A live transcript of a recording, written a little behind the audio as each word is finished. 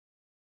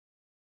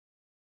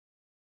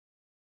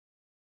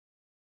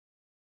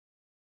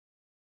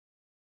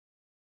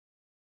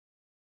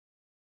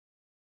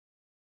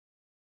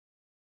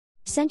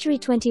Century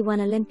 21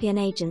 Olympian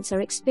agents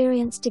are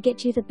experienced to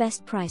get you the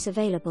best price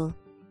available.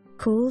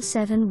 Call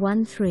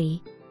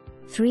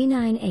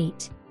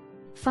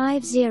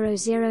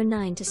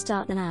 713-398-5009 to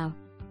start now.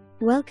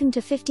 Welcome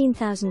to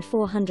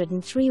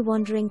 15,403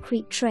 Wandering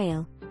Creek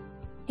Trail.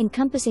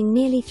 Encompassing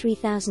nearly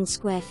 3,000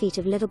 square feet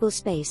of livable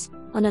space,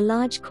 on a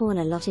large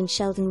corner lot in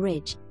Sheldon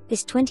Ridge,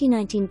 this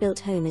 2019 built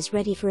home is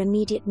ready for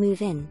immediate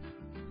move-in.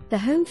 The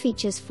home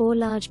features 4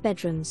 large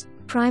bedrooms,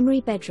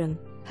 primary bedroom,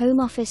 home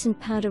office and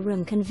powder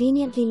room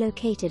conveniently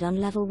located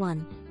on level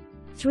 1.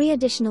 3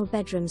 additional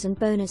bedrooms and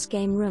bonus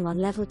game room on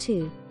level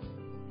 2.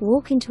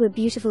 Walk into a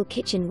beautiful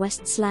kitchen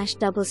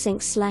west/double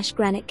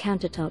sink/granite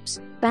countertops,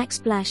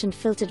 backsplash and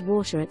filtered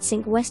water at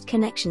sink west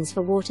connections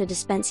for water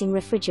dispensing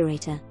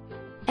refrigerator.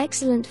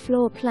 Excellent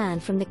floor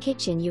plan from the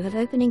kitchen. You have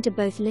opening to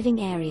both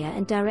living area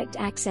and direct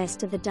access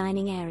to the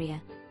dining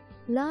area.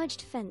 Large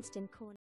fenced-in corner.